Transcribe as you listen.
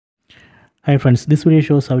Hi friends, this video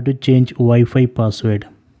shows how to change Wi-Fi password.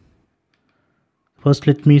 First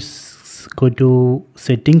let me go to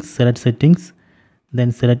settings, select settings,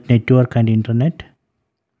 then select network and internet.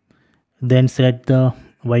 Then select the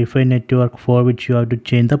Wi-Fi network for which you have to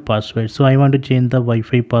change the password. So I want to change the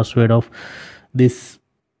Wi-Fi password of this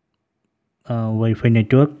Wi-Fi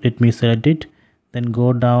network. Let me select it. Then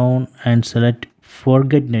go down and select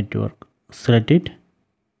forget network. Select it.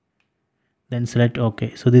 Then select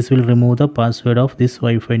OK. So this will remove the password of this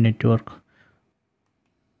Wi-Fi network.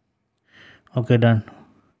 Okay, done.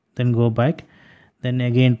 Then go back. Then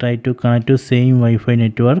again try to connect to same Wi-Fi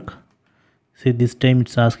network. See, this time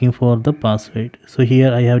it's asking for the password. So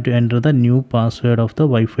here I have to enter the new password of the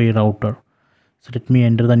Wi-Fi router. So let me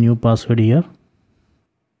enter the new password here.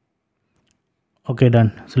 Okay,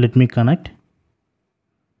 done. So let me connect.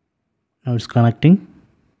 Now it's connecting.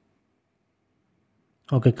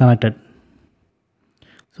 Okay, connected.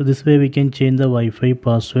 So this way we can change the Wi-Fi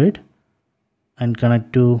password and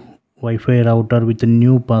connect to Wi-Fi router with a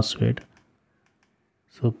new password.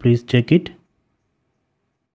 So please check it.